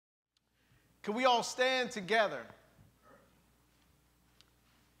Can we all stand together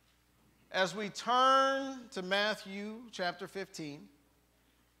as we turn to Matthew chapter 15?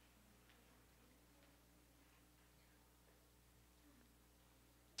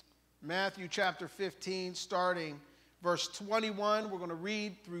 Matthew chapter 15, starting verse 21. We're going to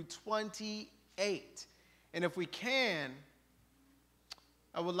read through 28. And if we can,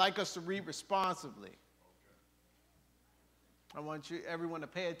 I would like us to read responsibly. I want everyone to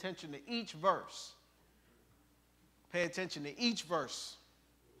pay attention to each verse. Pay attention to each verse.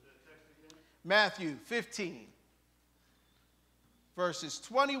 Matthew 15, verses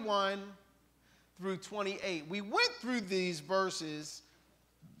 21 through 28. We went through these verses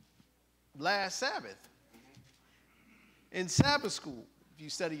last Sabbath in Sabbath School, if you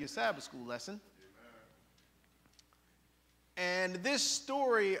study your Sabbath School lesson. And this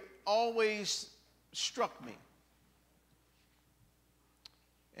story always struck me.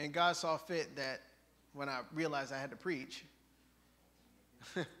 And God saw fit that when I realized I had to preach,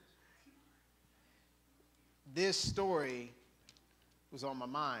 this story was on my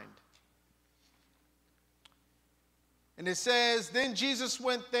mind. And it says, Then Jesus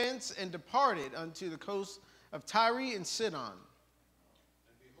went thence and departed unto the coast of Tyre and Sidon.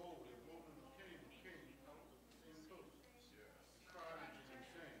 And behold, a woman came out of the same coast, cried unto him,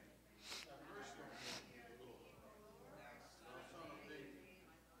 saying, Have mercy on me, O Lord, thou son of David.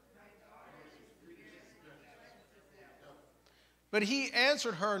 But he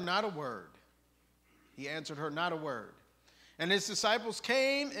answered her not a word. He answered her not a word. And his disciples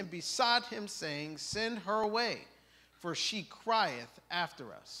came and besought him, saying, Send her away, for she crieth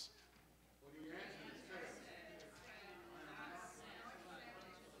after us.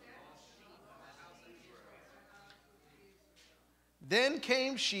 Then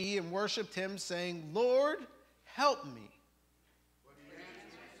came she and worshipped him, saying, Lord, help me.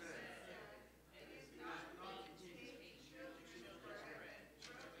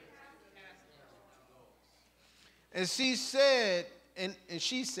 And she said,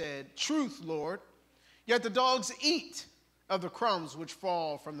 Truth, Lord, yet the dogs eat of the crumbs which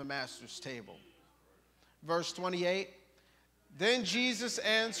fall from the master's table. Verse 28, Then Jesus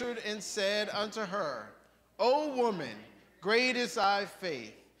answered and said unto her, O woman, great is thy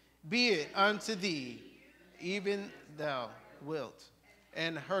faith, be it unto thee, even thou wilt.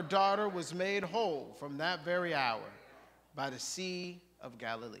 And her daughter was made whole from that very hour by the Sea of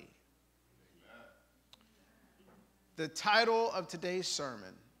Galilee. The title of today's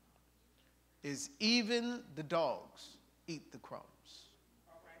sermon is Even the Dogs Eat the Crumbs.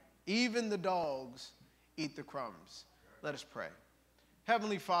 Even the dogs eat the crumbs. Let us pray.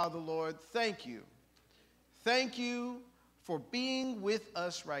 Heavenly Father, Lord, thank you. Thank you for being with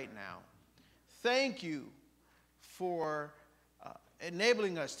us right now. Thank you for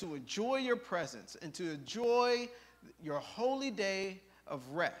enabling us to enjoy your presence and to enjoy your holy day of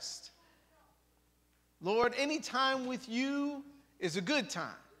rest. Lord, any time with you is a good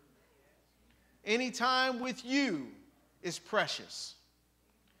time. Any time with you is precious.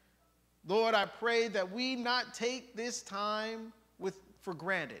 Lord, I pray that we not take this time for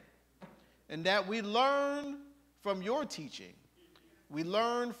granted, and that we learn from your teaching. We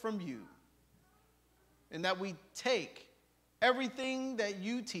learn from you, and that we take everything that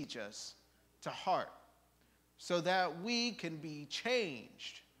you teach us to heart so that we can be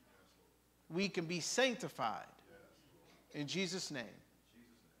changed. We can be sanctified. In Jesus' name,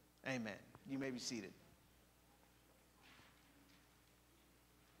 amen. You may be seated.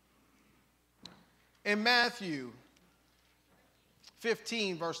 In Matthew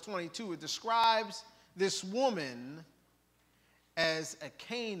 15, verse 22, it describes this woman as a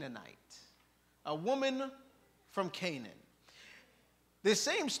Canaanite, a woman from Canaan. This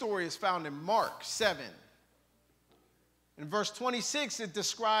same story is found in Mark 7. In verse 26, it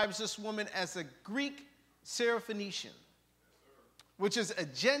describes this woman as a Greek Syrophoenician, which is a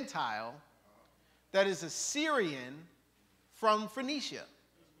Gentile that is a Syrian from Phoenicia.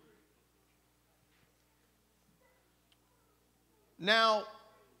 Now,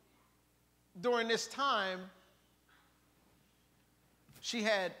 during this time, she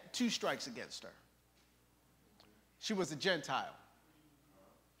had two strikes against her. She was a Gentile.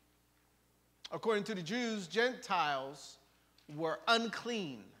 According to the Jews, Gentiles were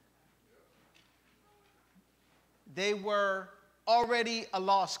unclean. They were already a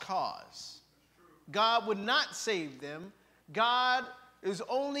lost cause. God would not save them. God is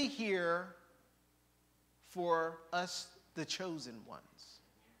only here for us, the chosen ones.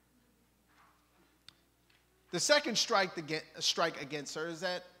 The second strike against her is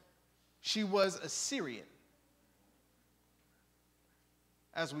that she was a Syrian.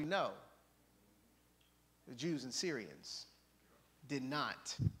 As we know, the Jews and Syrians, did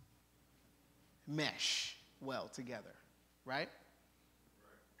not mesh well together, right?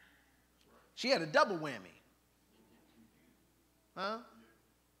 She had a double whammy. Huh?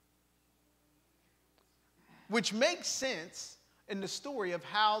 Which makes sense in the story of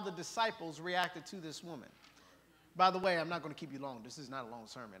how the disciples reacted to this woman. By the way, I'm not going to keep you long. This is not a long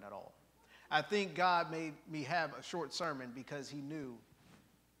sermon at all. I think God made me have a short sermon because he knew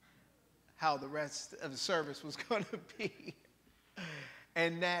how the rest of the service was going to be.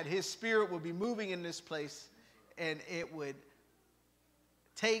 And that his spirit would be moving in this place and it would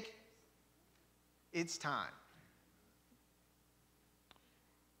take its time.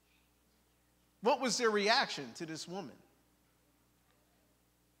 What was their reaction to this woman?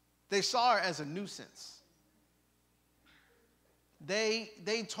 They saw her as a nuisance. They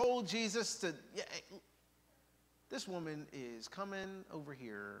told Jesus to, yeah, this woman is coming over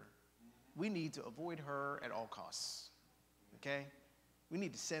here. We need to avoid her at all costs. Okay? We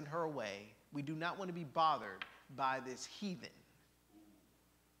need to send her away. We do not want to be bothered by this heathen.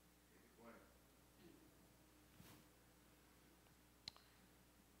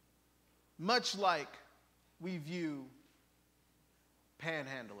 Much like we view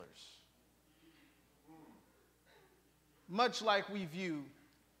panhandlers. Much like we view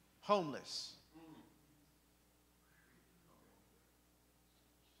homeless.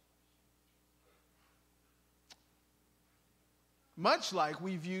 Much like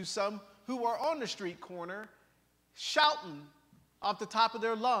we view some who are on the street corner shouting off the top of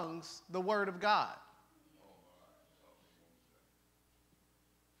their lungs the word of God.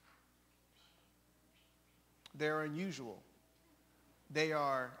 They're unusual. They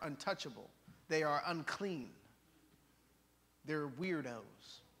are untouchable. They are unclean. They're weirdos.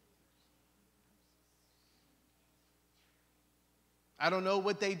 I don't know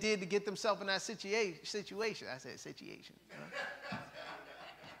what they did to get themselves in that situation. I said situation. Huh?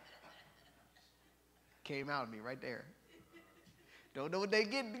 Came out of me right there. Don't know what they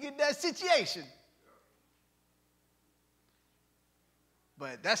did to get in that situation.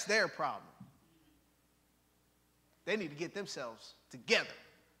 But that's their problem. They need to get themselves together.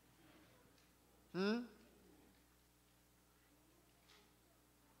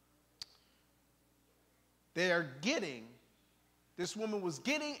 This woman was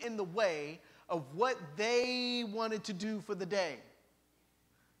getting in the way of what they wanted to do for the day.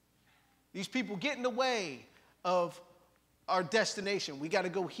 These people get in the way of our destination. We got to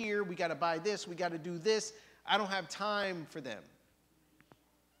go here. We got to buy this. We got to do this. I don't have time for them.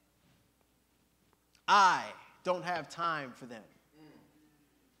 I don't have time for them.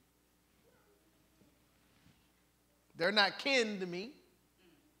 They're not kin to me.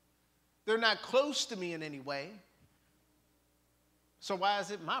 They're not close to me in any way. So why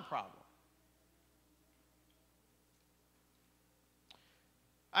is it my problem?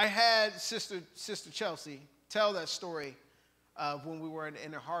 I had Sister Chelsea tell that story of when we were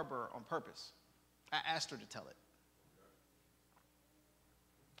in the harbor on purpose. I asked her to tell it.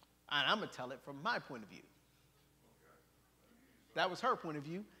 And I'm going to tell it from my point of view. That was her point of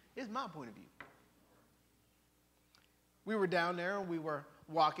view. It's my point of view. We were down there and we were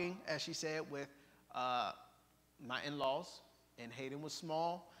walking, as she said, with my in-laws. And Hayden was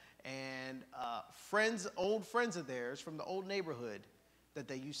small. And old friends of theirs from the old neighborhood that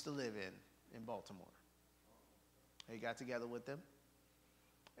they used to live in Baltimore. They got together with them.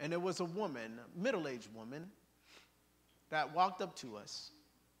 And there was a woman, a middle-aged woman, that walked up to us,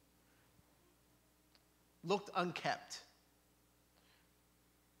 looked unkept,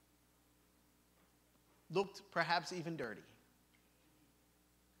 looked perhaps even dirty,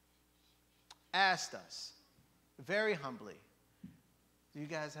 asked us very humbly, do you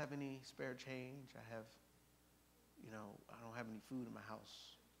guys have any spare change? I don't have any food in my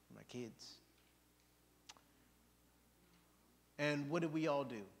house for my kids. And what did we all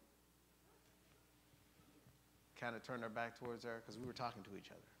do? Kind of turned our back towards her because we were talking to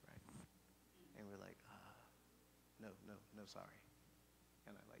each other, right? And we're like, no, sorry.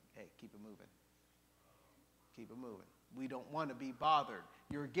 And I'm like, hey, keep it moving. Keep it moving. We don't want to be bothered.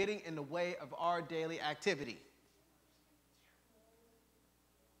 You're getting in the way of our daily activity.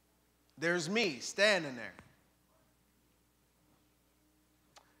 There's me standing there.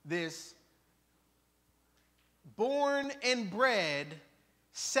 This born and bred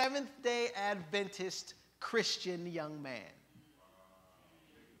Seventh-day Adventist Christian young man.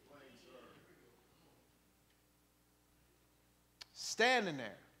 Standing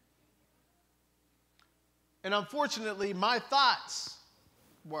there. And unfortunately, my thoughts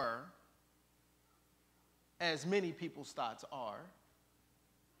were, as many people's thoughts are,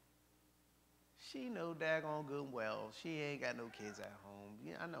 She know daggone good and well she ain't got no kids at home.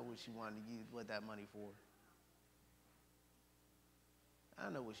 Yeah, I know what she wanted to use what that money for. I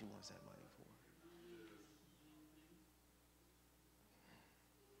know what she wants that money for.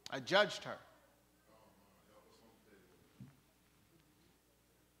 I judged her.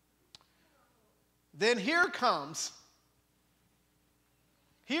 Then here comes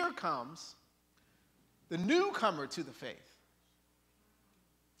the newcomer to the faith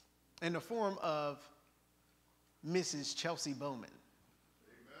in the form of Mrs. Chelsea Bowman.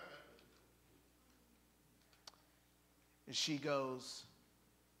 Amen. And she comes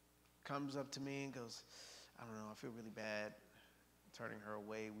up to me and goes, I don't know, I feel really bad turning her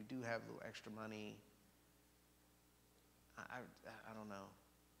away. We do have a little extra money. I don't know.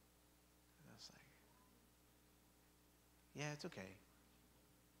 And I was like, yeah, it's okay.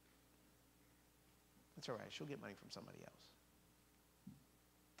 It's all right. She'll get money from somebody else.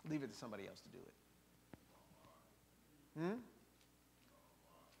 Leave it to somebody else to do it.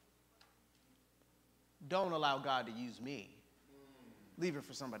 Don't allow God to use me. Leave it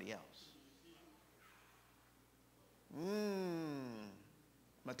for somebody else.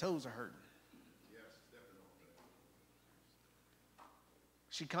 My toes are hurting.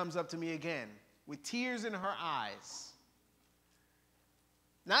 She comes up to me again with tears in her eyes.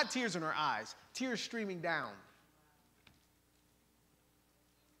 Not tears in her eyes, tears streaming down.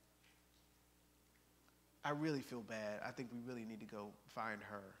 I really feel bad. I think we really need to go find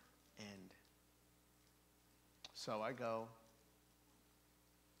her. And so I go.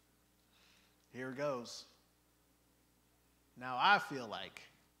 Here it goes. Now I feel like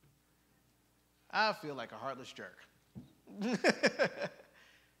a heartless jerk.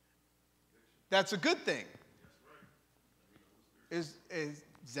 That's a good thing.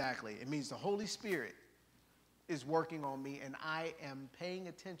 Exactly. It means the Holy Spirit is working on me and I am paying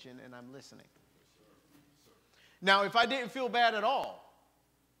attention and I'm listening. Now, if I didn't feel bad at all,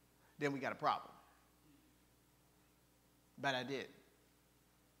 then we got a problem. But I did.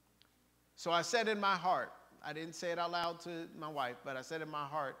 So I said in my heart, I didn't say it out loud to my wife, but I said in my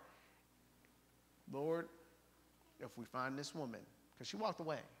heart, Lord, if we find this woman, because she walked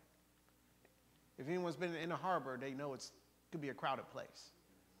away. If anyone's been in a harbor, they know it could be a crowded place.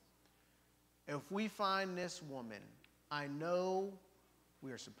 If we find this woman, I know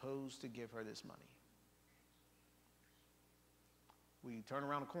we are supposed to give her this money. We turn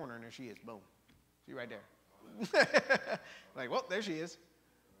around the corner and there she is. Boom. She's right there. Like, well, there she is.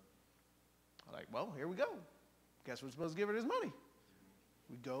 I'm like, well, here we go. Guess we're supposed to give her this money.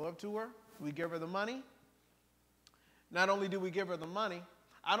 We go up to her. We give her the money. Not only do we give her the money,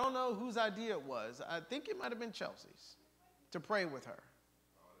 I don't know whose idea it was. I think it might have been Chelsea's to pray with her.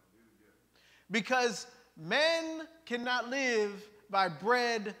 Because men cannot live by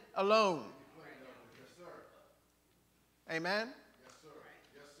bread alone. Amen? Yes, sir.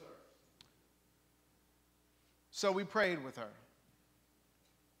 Yes, sir. So we prayed with her.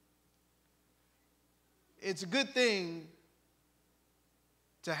 It's a good thing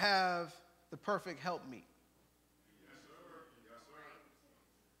to have the perfect helpmeet. Yes, sir. Yes,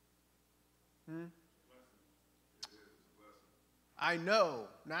 sir. I know,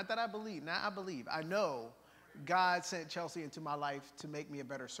 not that I believe, I know God sent Chelsea into my life to make me a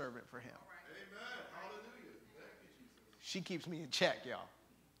better servant for him. Amen. Hallelujah. Thank you, Jesus. She keeps me in check, y'all.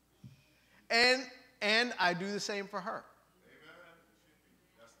 And I do the same for her. Amen.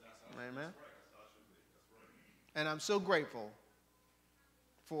 That's how Amen. That's right. That's how it should be. That's right. And I'm so grateful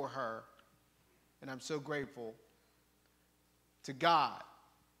for her. And I'm so grateful to God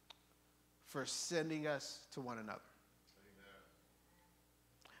for sending us to one another. Amen.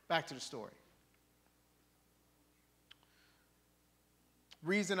 Back to the story.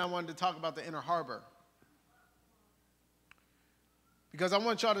 Reason I wanted to talk about the inner harbor. Because I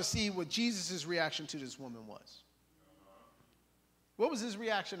want y'all to see what Jesus' reaction to this woman was. What was his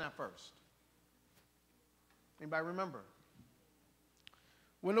reaction at first? Anybody remember?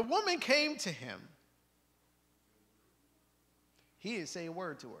 When the woman came to him, he didn't say a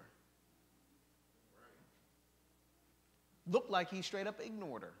word to her. Looked like he straight up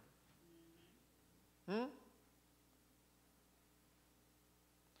ignored her.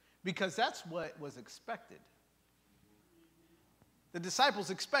 Because that's what was expected. The disciples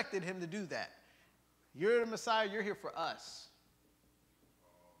expected him to do that. You're the Messiah, you're here for us.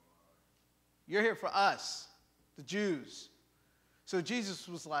 You're here for us, the Jews. So Jesus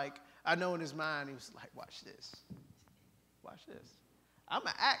was like, I know in his mind, he was like, watch this. Watch this. I'm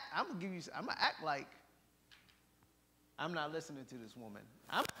gonna act like I'm not listening to this woman.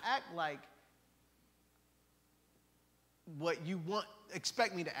 I'm gonna act like what you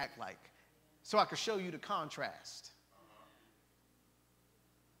expect me to act like. so I could show you the contrast.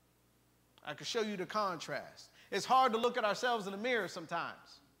 I could show you the contrast. It's hard to look at ourselves in the mirror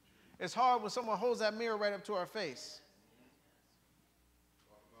sometimes. It's hard when someone holds that mirror right up to our face.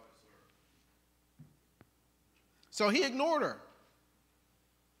 So he ignored her.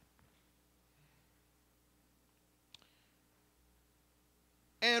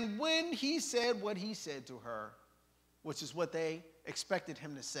 And when he said what he said to her, which is what they expected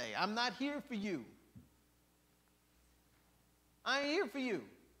him to say, I'm not here for you. I ain't here for you.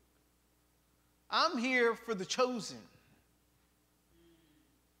 I'm here for the chosen.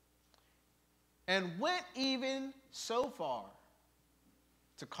 And went even so far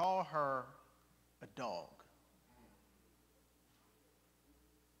to call her a dog.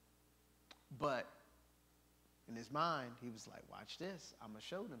 But in his mind, he was like, watch this. I'm going to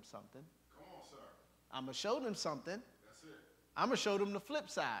show them something. Come on, sir. I'm going to show them something. That's it. I'm going to show them the flip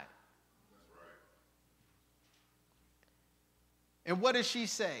side. That's right. And what does she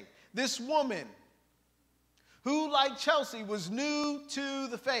say? This woman, who, like Chelsea, was new to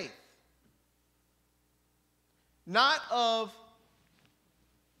the faith, not of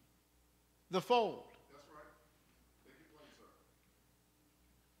the fold. That's right. Take your place, sir.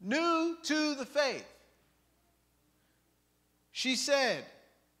 New to the faith. She said,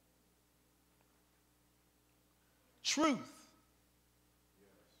 truth. Yes.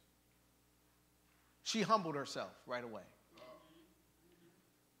 She humbled herself right away.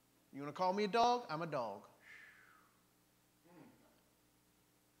 You want to call me a dog? I'm a dog.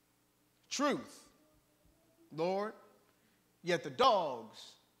 Truth. Lord, yet the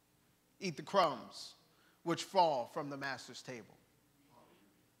dogs eat the crumbs which fall from the master's table.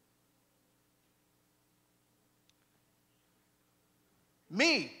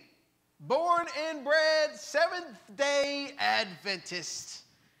 Me, born and bred Seventh-day Adventist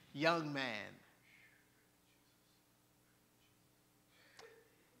young man,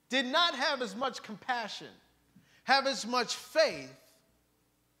 did not have as much compassion, have as much faith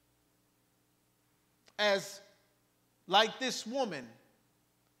as, like this woman,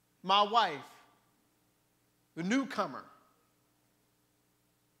 my wife, the newcomer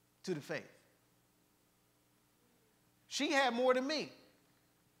to the faith. She had more than me.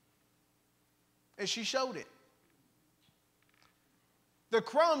 And she showed it. The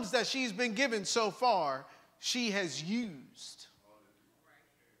crumbs that she's been given so far, she has used.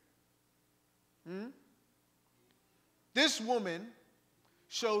 This woman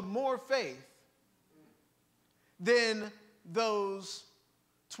showed more faith than those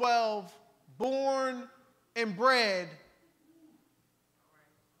 12 born and bred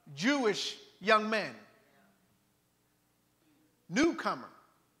Jewish young men. Newcomer.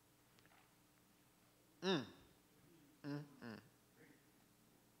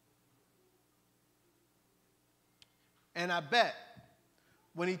 And I bet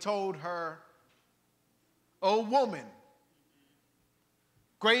when he told her, O woman,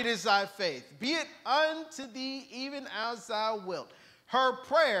 great is thy faith, be it unto thee even as thou wilt. Her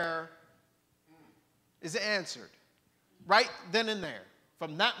prayer is answered right then and there,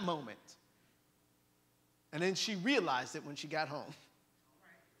 from that moment. And then she realized it when she got home.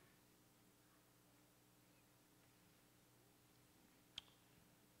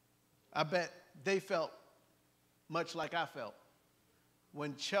 I bet they felt much like I felt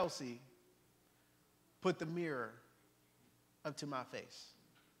when Chelsea put the mirror up to my face.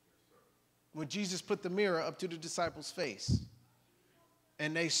 When Jesus put the mirror up to the disciples' face,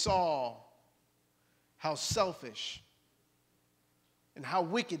 and they saw how selfish and how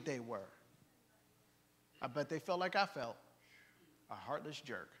wicked they were, I bet they felt like I felt, a heartless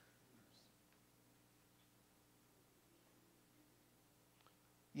jerk.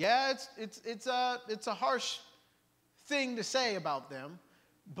 Yeah, it's a harsh thing to say about them,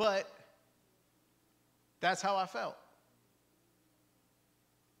 but that's how I felt.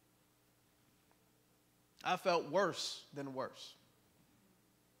 I felt worse than worse.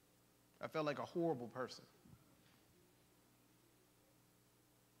 I felt like a horrible person.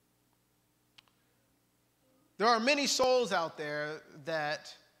 There are many souls out there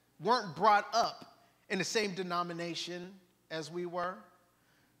that weren't brought up in the same denomination as we were,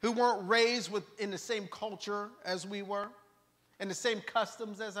 who weren't raised in the same culture as we were, and the same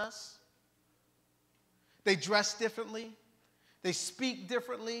customs as us. They dress differently. They speak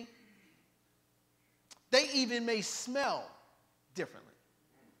differently. They even may smell differently.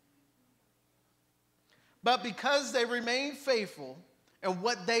 But because they remain faithful in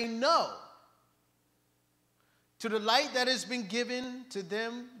what they know to the light that has been given to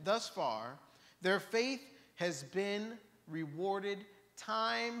them thus far, their faith has been rewarded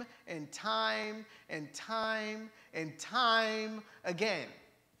time and time and time and time again.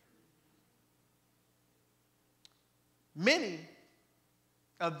 Many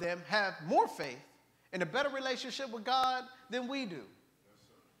of them have more faith and a better relationship with God than we do.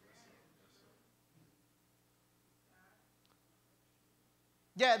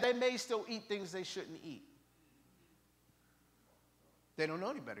 Yeah, they may still eat things they shouldn't eat. They don't know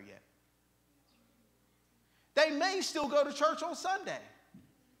any better yet. They may still go to church on Sunday.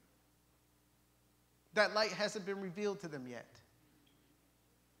 That light hasn't been revealed to them yet.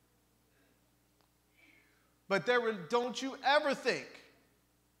 But don't you ever think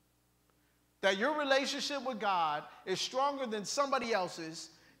that your relationship with God is stronger than somebody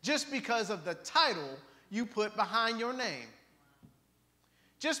else's just because of the title you put behind your name.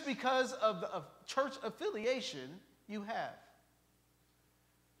 Just because of the church affiliation you have.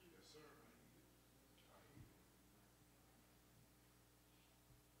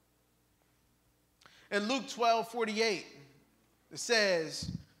 In Luke 12:48, it says,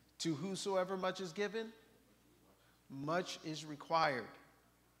 to whosoever much is given, much is required.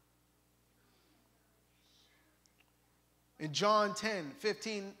 In John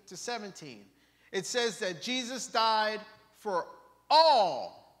 10:15-17, it says that Jesus died for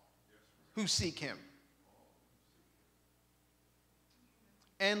all who seek him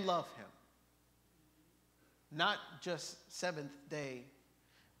and love him. Not just Seventh-day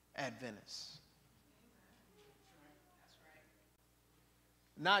Adventists.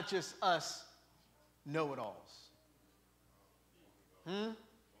 Not just us know-it-alls.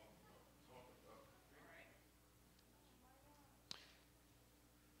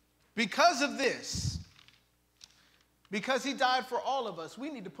 Because of this, because he died for all of us, we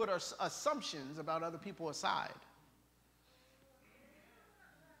need to put our assumptions about other people aside.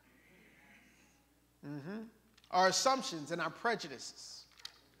 Our assumptions and our prejudices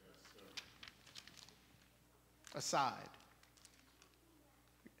aside.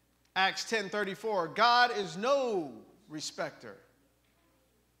 Acts 10:34, God is no respecter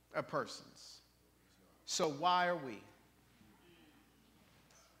of persons. So why are we?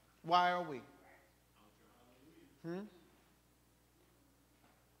 Why are we?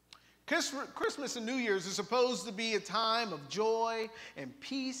 Christmas and New Year's is supposed to be a time of joy and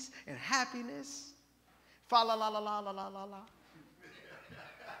peace and happiness. Fa la la la la la la la la.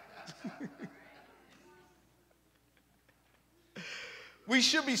 We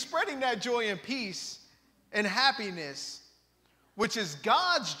should be spreading that joy and peace and happiness, which is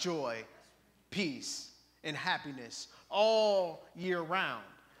God's joy, peace, and happiness all year round.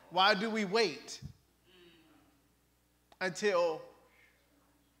 Why do we wait until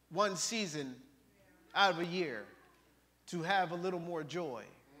one season out of a year to have a little more joy?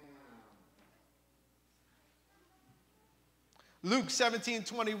 Luke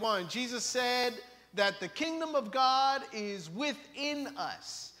 17:21, Jesus said that the kingdom of God is within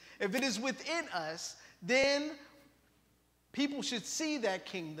us. If it is within us, then people should see that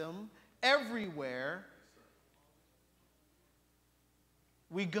kingdom everywhere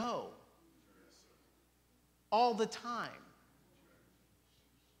we go. All the time.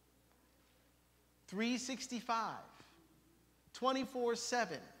 365.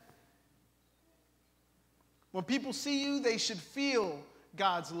 24/7. When people see you, they should feel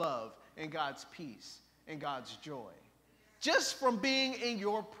God's love and God's peace and God's joy. Just from being in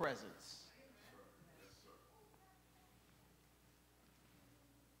your presence.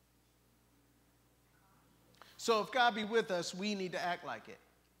 So if God be with us, we need to act like it.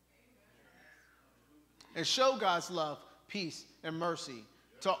 And show God's love, peace, and mercy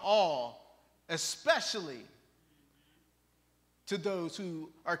to all, especially to those who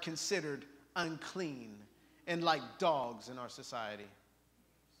are considered unclean and like dogs in our society.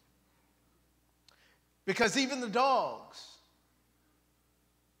 Because even the dogs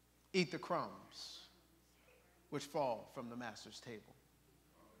eat the crumbs which fall from the master's table.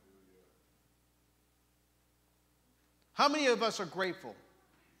 How many of us are grateful?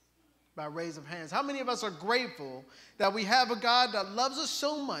 By raise of hands. How many of us are grateful that we have a God that loves us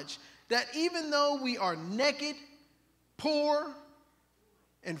so much that even though we are naked, poor,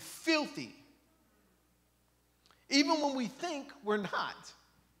 and filthy, even when we think we're not,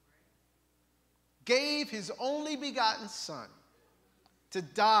 gave his only begotten Son to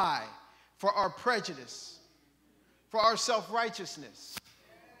die for our prejudice, for our self-righteousness,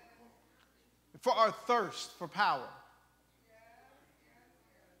 for our thirst for power.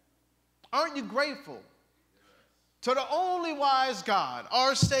 Aren't you grateful to the only wise God,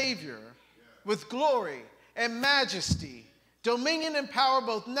 our Savior, with glory and majesty, dominion and power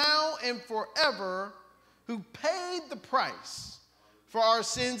both now and forever, who paid the price for our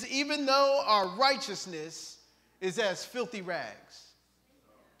sins, even though our righteousness is as filthy rags.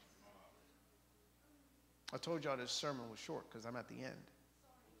 I told y'all this sermon was short because I'm at the end.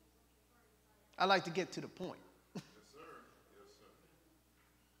 I like to get to the point. Yes, sir. Yes, sir.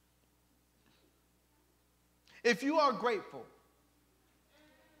 If you are grateful,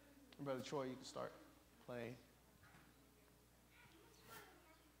 Brother Troy, you can start playing.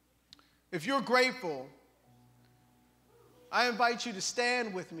 If you're grateful, I invite you to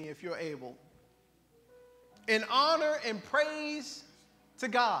stand with me if you're able, in honor and praise to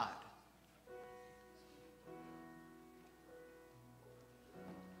God.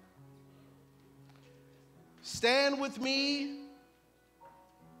 Stand with me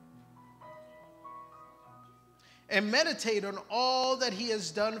and meditate on all that He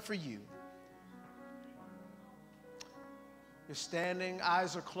has done for you. You're standing,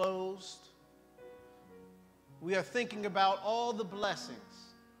 eyes are closed. We are thinking about all the blessings.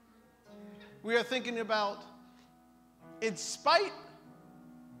 We are thinking about, in spite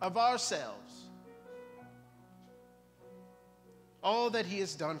of ourselves, all that He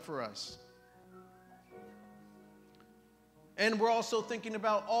has done for us. And we're also thinking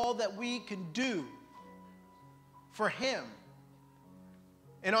about all that we can do for Him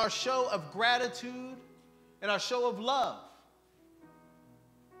in our show of gratitude and our show of love.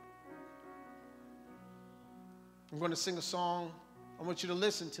 I'm going to sing a song. I want you to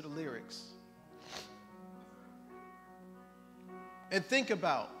listen to the lyrics and think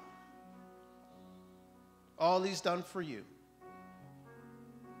about all He's done for you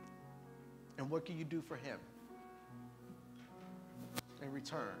and what can you do for Him in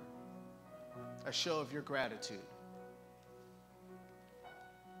return, a show of your gratitude.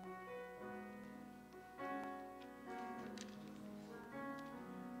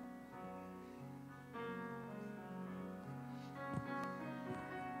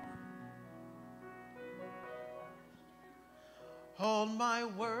 All my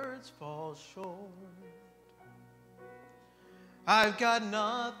words fall short. I've got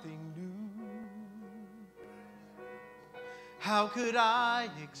nothing new. How could I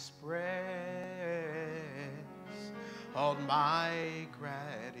express all my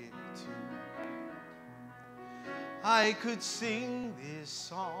gratitude? I could sing these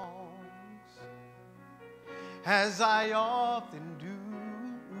songs as I often do,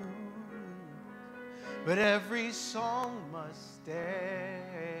 but every song must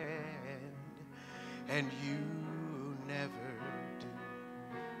end, and you never do.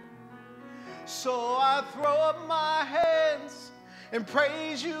 So I throw up my hands and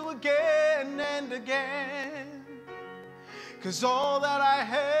praise you again and again, 'cause all that I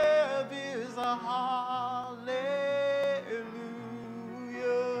have is a hallelujah,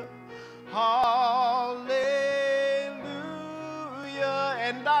 hallelujah.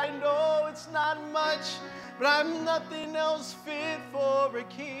 And I know it's not much, but I'm nothing else fit for a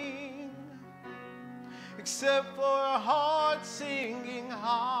king except for a heart singing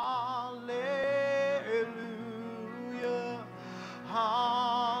hallelujah,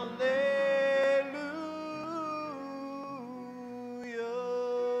 hallelujah.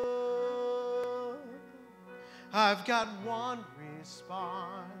 I've got one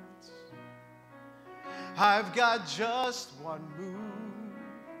response. I've got just one move.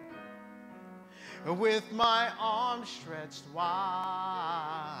 With my arms stretched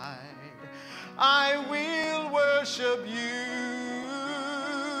wide, I will worship you.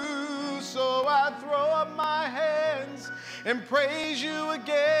 So I throw up my hands and praise you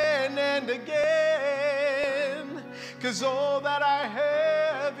again and again, 'cause all that I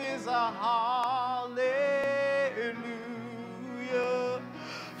have is a hallelujah,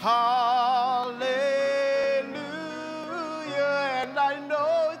 hallelujah. And I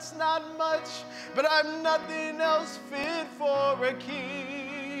know it's not much, but I'm nothing else fit for a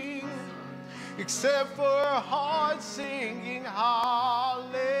king except for a heart singing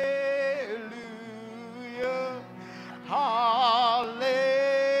hallelujah, hallelujah.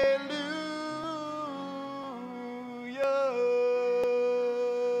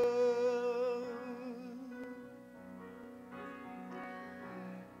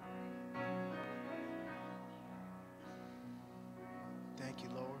 Thank you,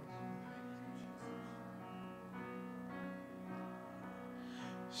 Lord.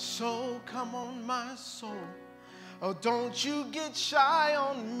 So come on, my soul. Oh, don't you get shy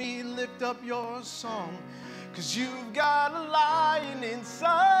on me. Lift up your song, 'cause you've got a lion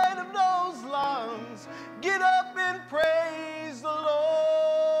inside of those lungs. Get up and praise the Lord.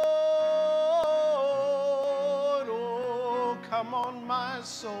 Oh, come on, my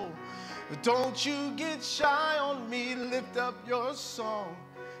soul. Don't you get shy on me, lift up your song,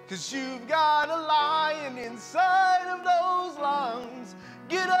 'cause you've got a lion inside of those lungs.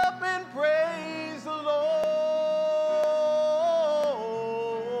 Get up and praise the Lord.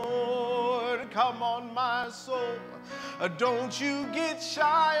 Come on, my soul. Don't you get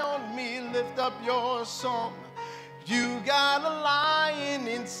shy on me, lift up your song. You got a lion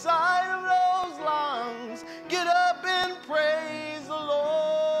inside of those lungs. Get up and praise the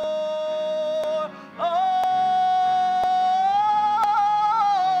Lord. Oh,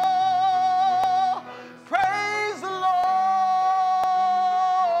 praise the Lord.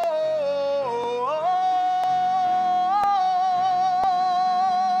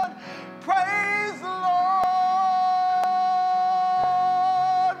 Praise the Lord.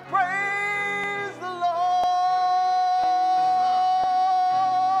 Praise the Lord.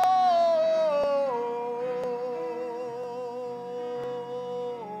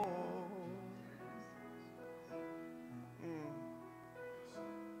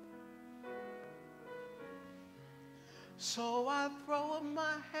 So I throw up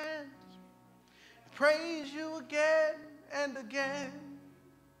my hands, praise you again and again,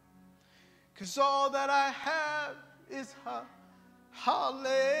 'cause all that I have is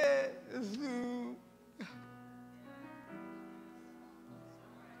hallelujah.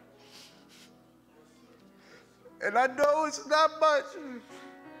 And I know it's not much,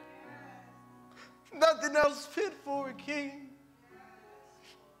 nothing else fit for a king,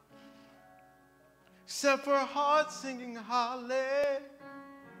 except for a heart singing hallelujah,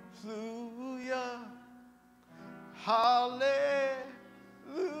 hallelujah.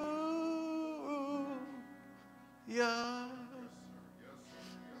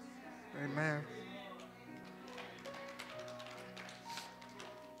 Amen.